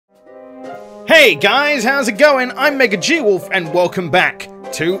Hey guys, how's it going? I'm MegaGWolf and welcome back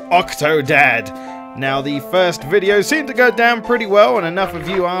to Octodad. Now the first video seemed to go down pretty well and enough of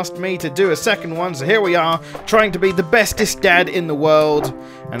you asked me to do a second one, so here we are, trying to be the bestest dad in the world.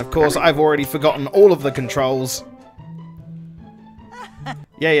 And of course I've already forgotten all of the controls.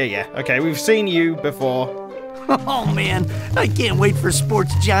 Yeah. Okay, we've seen you before. Oh man, I can't wait for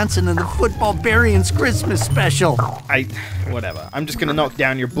Sports Johnson and the Football Barians Christmas special. Whatever. I'm just gonna knock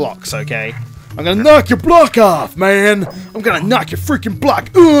down your blocks, okay? I'm gonna knock your block off, man! I'm gonna knock your freaking block!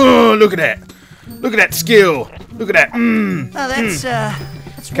 Ugh, look at that! Look at that skill! Look at that! Oh, that's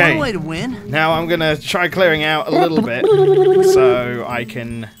okay. One way to win. Now I'm gonna try clearing out a little bit so I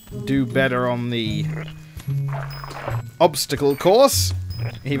can do better on the obstacle course.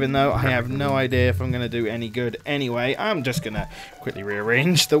 Even though I have no idea if I'm gonna do any good anyway. I'm just gonna quickly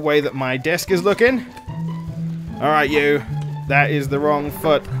rearrange the way that my desk is looking. Alright, you. That is the wrong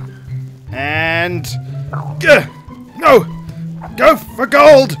foot. And... no! Go for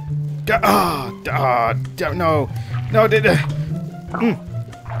gold! Go, no. No,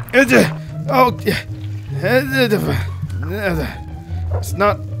 it's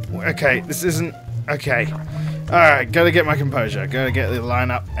not... Okay, this isn't... Okay. Alright, gotta get my composure. Gotta get the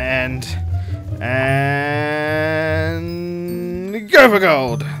line up and go for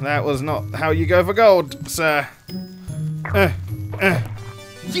gold. That was not how you go for gold, sir.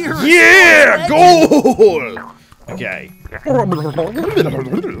 Yeah, gold! Okay.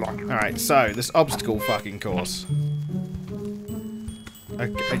 Alright, so this obstacle fucking course.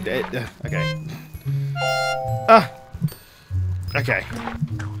 Okay. Okay.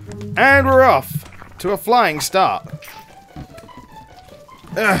 And we're off to a flying start.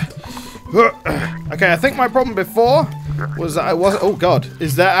 Okay, I think my problem before was that I wasn't... Oh god,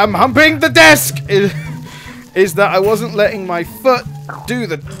 is that I'm humping the desk! Is that I wasn't letting my foot do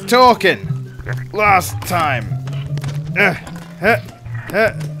the talking last time.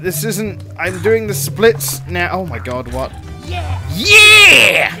 This isn't... I'm doing the splits now. Oh my god, what? Yeah!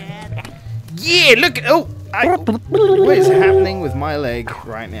 Yeah, look at... Oh! What is happening with my leg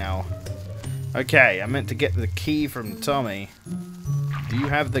right now? Okay, I meant to get the key from Tommy. Do you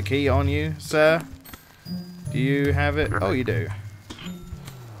have the key on you, sir? Do you have it? Oh, you do.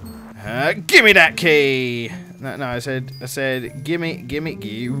 Give me that key! No, I said, give me the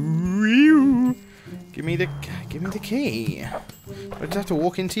key. Do I just have to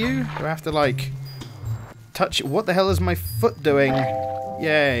walk into you? Do I have to, like, touch it? What the hell is my foot doing?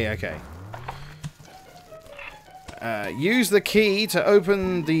 Yay, okay. Use the key to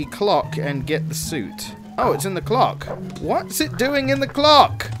open the clock and get the suit. Oh, it's in the clock. What's it doing in the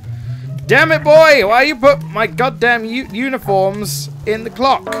clock? Damn it, boy! Why you put my goddamn uniforms in the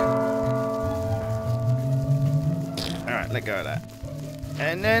clock? Alright, let go of that.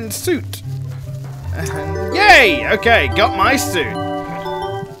 And then suit. And yay! Okay, got my suit.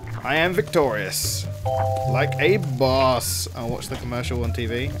 I am victorious. Like a boss. I'll watch the commercial on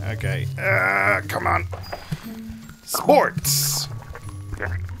TV. Okay. Come on. Sports!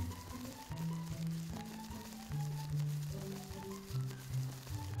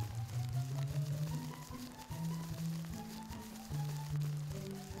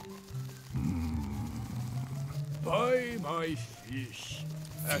 Buy my fish.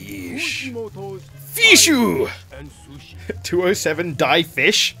 Fish. Fishu! 207 die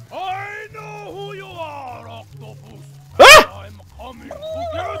fish? I know who you are, Octopus. Ah! I'm coming to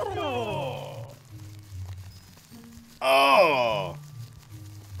get you. Oh!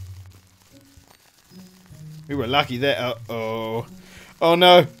 We were lucky there. Uh-oh. Oh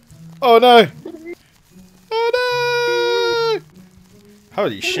no! Oh no! Oh no!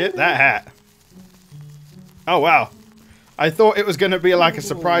 Holy shit, that hat. Oh wow. I thought it was going to be like a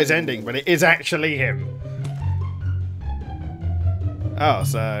surprise ending, but it is actually him. Oh,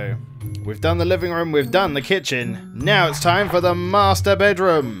 so we've done the living room, we've done the kitchen. Now it's time for the master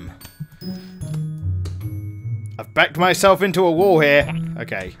bedroom. I've backed myself into a wall here.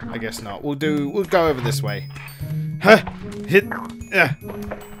 Okay, I guess not. We'll go over this way. Huh, hit.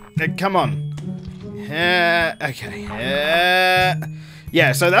 Come on. Okay.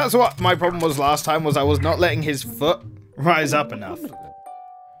 Yeah, so that's what my problem was last time, was I was not letting his foot rise up enough.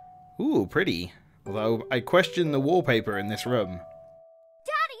 Ooh, pretty. Although I question the wallpaper in this room.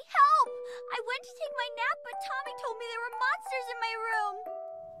 Daddy, help! I went to take my nap, but Tommy told me there were monsters in my room.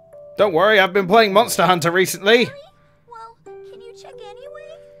 Don't worry, I've been playing Monster Hunter recently. Really? Well, can you check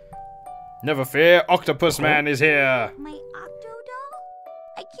anyway? Never fear, Octopus Man is here. My Octodad?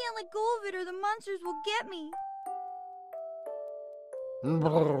 I can't let go of it or the monsters will get me.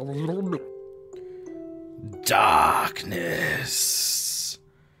 Darkness.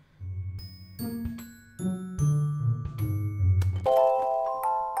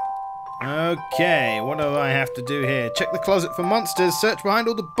 Okay, what do I have to do here? Check the closet for monsters. Search behind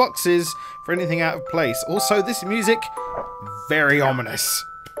all the boxes for anything out of place. Also, this music, very ominous.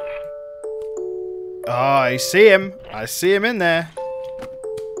 Oh, I see him. I see him in there.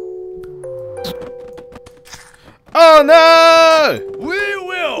 Oh, no! We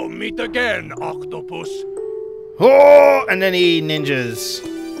will meet again, Octopus. Oh, and then he ninjas.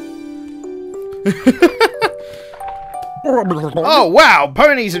 Oh, wow!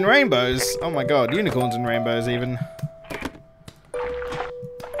 Ponies and rainbows. Oh my god, unicorns and rainbows even.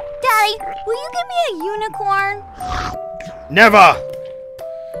 Daddy, will you give me a unicorn? Never!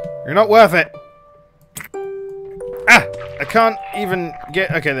 You're not worth it. Ah! I can't even get...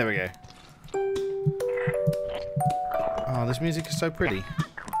 Okay, there we go. Oh, this music is so pretty.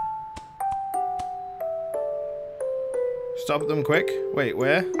 Stop them quick. Wait,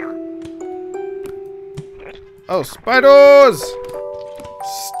 where? Oh, spiders!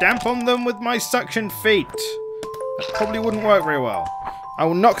 Stamp on them with my suction feet. That probably wouldn't work very well. I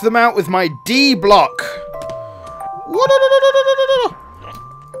will knock them out with my D block.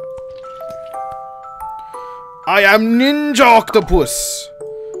 I am Ninja Octopus.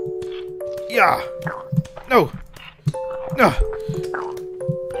 Yeah. No. No.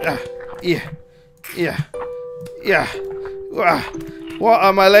 Yeah. Yeah. Yeah. What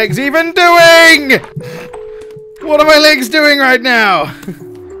are my legs even doing? What are my legs doing right now?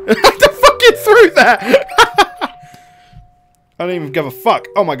 I fucking threw that! I don't even give a fuck.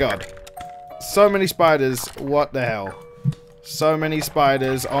 Oh my god. So many spiders. What the hell? So many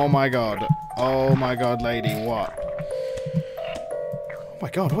spiders. Oh my god. Oh my god, lady. What? Oh my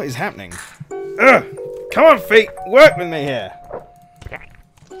god, what is happening? Ugh. Come on, feet. Work with me here.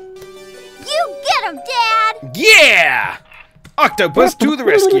 You get him, Dad! Yeah! Octopus to the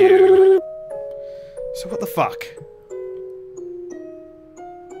rescue. So what the fuck?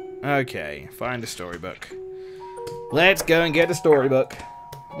 Okay, find a storybook. Let's go and get a storybook.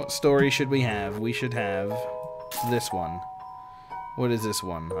 What story should we have? We should have this one. What is this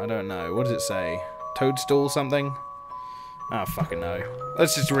one? I don't know. What does it say? Toadstool something? Oh, fucking no.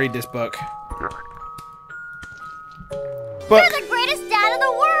 Let's just read this book. Book. You're the greatest dad in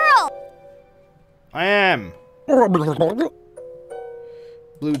the world! I am.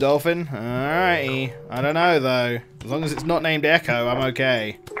 Blue dolphin? Alrighty. I don't know, though. As long as it's not named Echo, I'm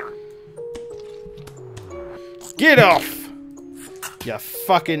okay. Get off! You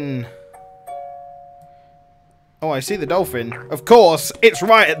fucking... Oh, I see the dolphin. Of course, it's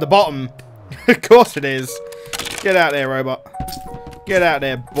right at the bottom. Of course it is. Get out there, robot. Get out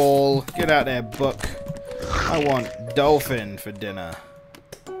there, ball. Get out there, book. I want dolphin for dinner.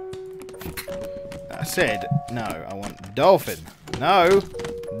 I said, no, I want dolphin. No.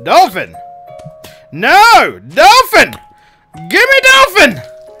 Dolphin! No! Dolphin! Give me dolphin!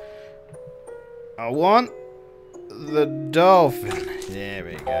 I want the dolphin. There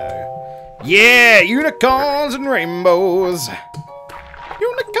we go. Yeah! Unicorns and rainbows.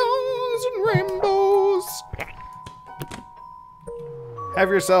 Unicorns and rainbows. Have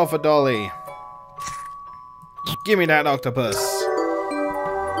yourself a dolly. Give me that octopus.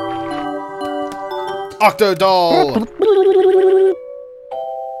 Octodoll!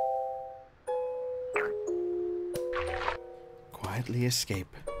 Quietly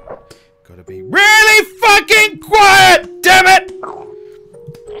escape. Gotta be really fucking quiet! Damn it!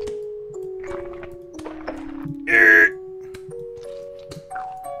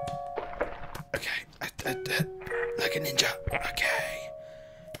 Okay. Like a ninja. Okay.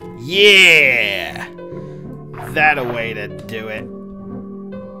 Yeah! That a way to do it.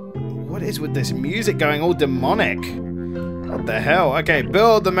 What is with this music going all demonic? What the hell? Okay,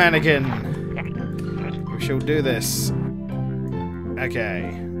 build the mannequin. We shall do this.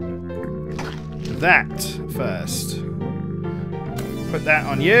 Okay. That first. Put that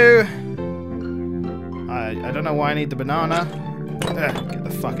on you. I don't know why I need the banana. Get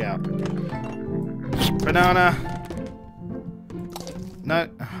the fuck out. Banana. No,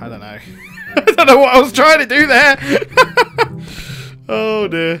 I don't know. I don't know what I was trying to do there. Oh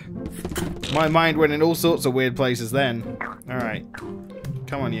dear. My mind went in all sorts of weird places then. Alright.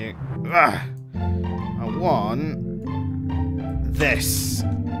 Come on, you. I want this.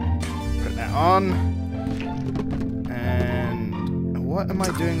 Put that on. And what am I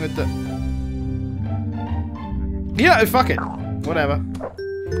doing with the... Yeah, fuck it. Whatever.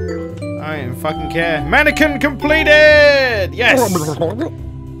 I don't fucking care. Mannequin completed! Yes!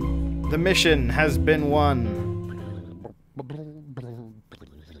 The mission has been won.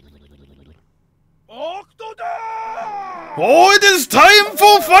 Octodad! Oh, it is time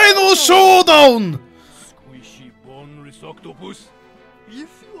for final showdown! Squishy boneless octopus.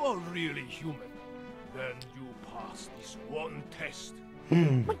 If you are really human, then you pass this one test.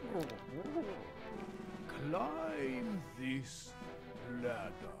 Climb this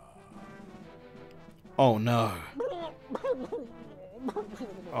ladder. Oh no.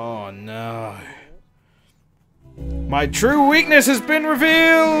 Oh no. My true weakness has been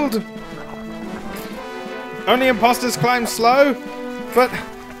revealed! Only imposters climb slow, but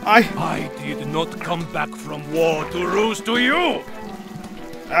I did not come back from war to roost to you!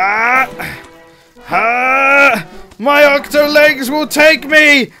 My octo legs will take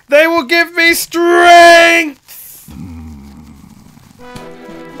me! They will give me strength!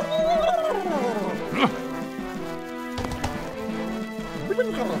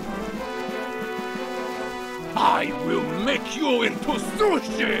 I will make you into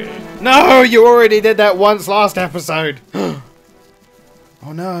sushi! No, you already did that once last episode. Oh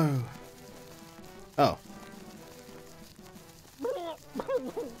no. Oh.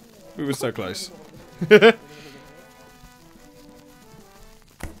 We were so close.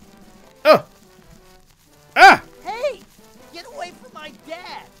 Oh. Ah! Hey! Get away from my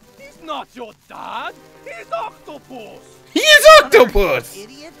dad! He's not your dad! He's Octopus! He is Octopus!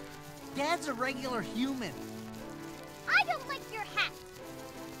 Idiot! Dad's a regular human. I don't like your hat.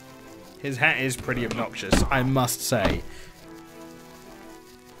 His hat is pretty obnoxious, I must say.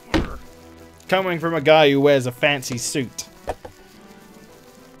 Coming from a guy who wears a fancy suit.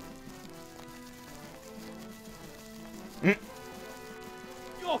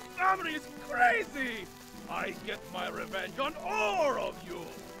 Your family is crazy! I get my revenge on all of you!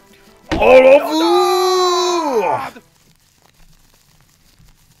 All of you!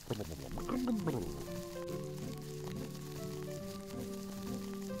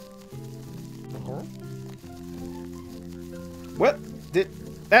 What? Did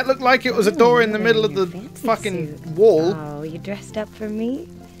that look like it was a door in the middle of the fucking wall? Oh, you dressed up for me?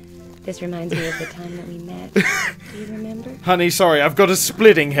 This reminds me of the time that we met. Do you remember? Honey, sorry, I've got a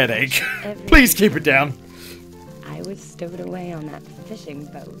splitting headache. Please keep it down. I was stowed away on that fishing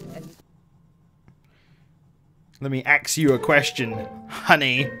boat. And Let me ask you a question,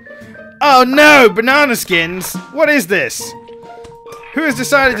 honey. Oh no, banana skins! What is this? Who has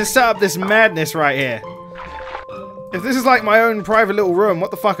decided to set up this madness right here? If this is like my own private little room, what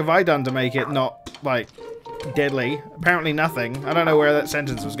the fuck have I done to make it not, like, deadly? Apparently nothing. I don't know where that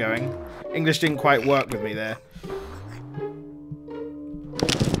sentence was going. English didn't quite work with me there.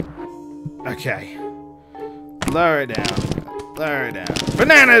 Okay. Lower it down. Lower it down.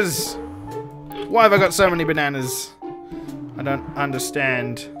 Bananas! Why have I got so many bananas? I don't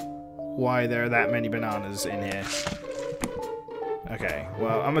understand why there are that many bananas in here. Okay,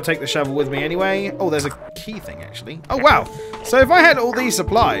 well, I'm gonna take the shovel with me anyway. Oh, there's a key thing, actually. Oh, wow. So if I had all these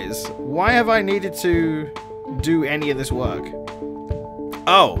supplies, why have I needed to do any of this work?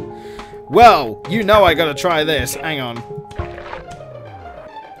 Oh. Well, you know I gotta try this. Hang on.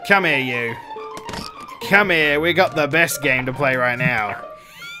 Come here, you. Come here. We got the best game to play right now.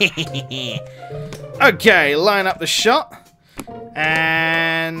 Okay, line up the shot.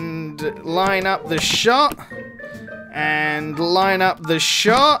 And line up the shot. And line up the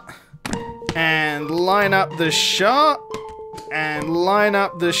shot. And line up the shot. And line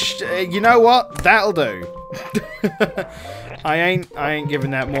up the you know what? That'll do. I ain't giving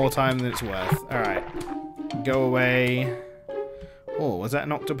that more time than it's worth. Alright. Go away. Oh, was that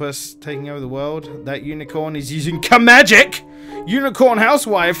an octopus taking over the world? That unicorn is using magic! Unicorn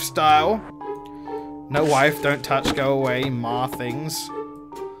housewife style. No wife, don't touch, go away, ma things.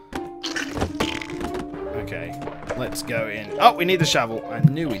 Okay, let's go in. Oh, we need the shovel. I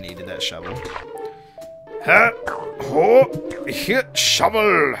knew we needed that shovel. Ha! Ho! Hit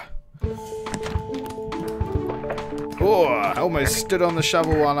shovel! Oh, I almost stood on the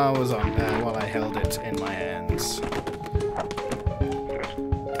shovel while I was on while I held it in my hands.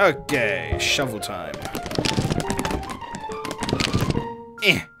 Okay, shovel time.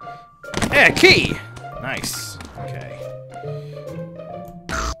 Key! Nice. Okay.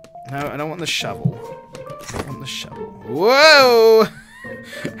 No, I don't want the shovel. I want the shovel. Whoa!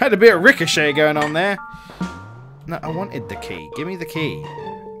 Had a bit of ricochet going on there. No, I wanted the key. Give me the key.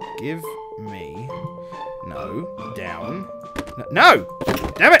 Give me... No. Down. No!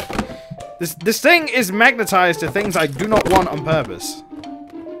 Damn it! This thing is magnetized to things I do not want on purpose.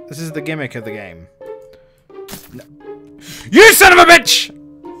 This is the gimmick of the game. No. You son of a bitch!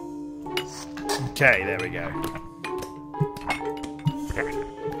 Okay, there we go.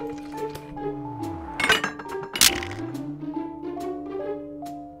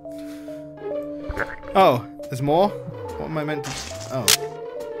 Oh, there's more? What am I meant to... Oh.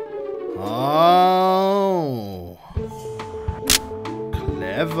 Oh.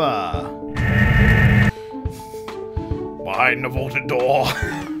 Clever. Behind the vaulted door.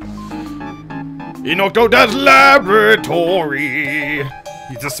 In Octodad's laboratory.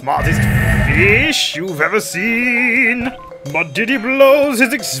 He's the smartest fish you've ever seen. But Diddy blows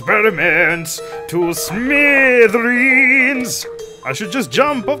his experiments to smithereens. I should just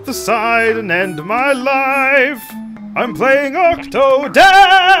jump off the side and end my life. I'm playing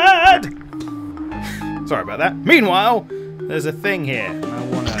Octodad! Sorry about that. Meanwhile, there's a thing here. I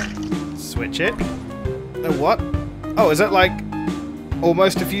want to switch it. Oh, what? Oh, is that like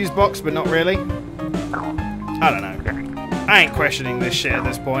almost a fuse box, but not really? I don't know. I ain't questioning this shit at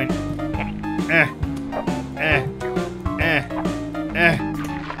this point.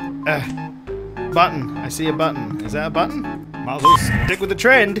 Button. I see a button. Is that a button? Might as well stick with the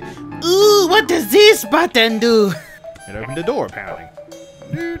trend. Ooh, what does this button do? It opened a door, apparently.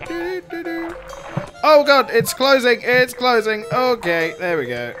 Oh god, it's closing. It's closing. Okay, there we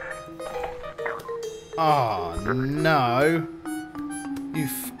go. Oh no.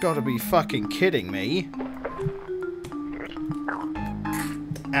 You've got to be fucking kidding me.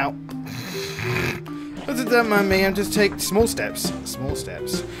 Ow. Don't mind me, I'm just taking small steps. Small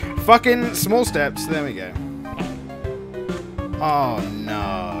steps. Fucking small steps. There we go. Oh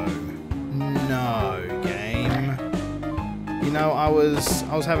no. No, game. You know, I was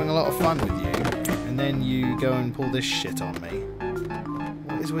having a lot of fun with you, and then you go and pull this shit on me.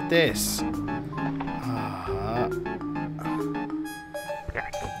 What is with this?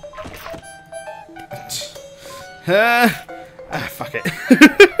 Fuck it.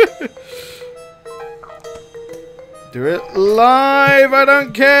 Do it live, I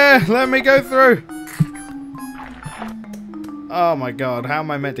don't care. Let me go through. Oh my god, how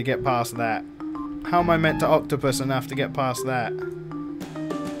am I meant to get past that? How am I meant to octopus enough to get past that?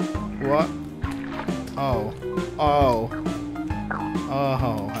 What? Oh. Oh.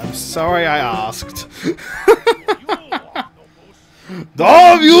 Oh, I'm sorry I asked.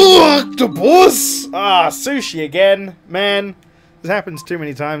 Damn you, octopus! Ah, sushi again. Man, this happens too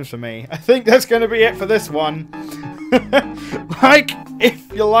many times for me. I think that's going to be it for this one. Like, if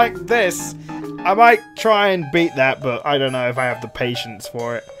you like this, I might try and beat that, but I don't know if I have the patience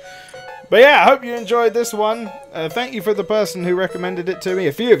for it. But yeah, I hope you enjoyed this one. Thank you for the person who recommended it to me.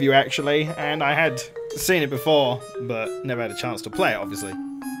 A few of you, actually. And I had seen it before, but never had a chance to play it, obviously.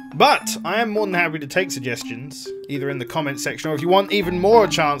 But I am more than happy to take suggestions, either in the comments section, or if you want even more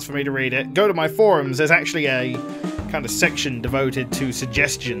chance for me to read it, go to my forums. There's actually a kind of section devoted to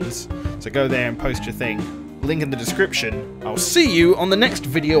suggestions. So go there and post your thing. Link in the description. I'll see you on the next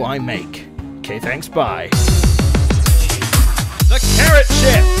video I make. Okay, thanks, bye. The carrot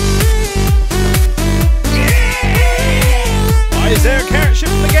ship! Why is there a carrot ship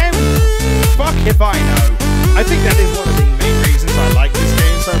in the game? Fuck if I know. I think that is one of the main reasons I like this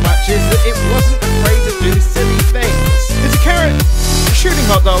game so much, is that it wasn't afraid to do silly things. It's a carrot shooting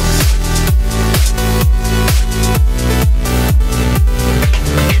hot dogs.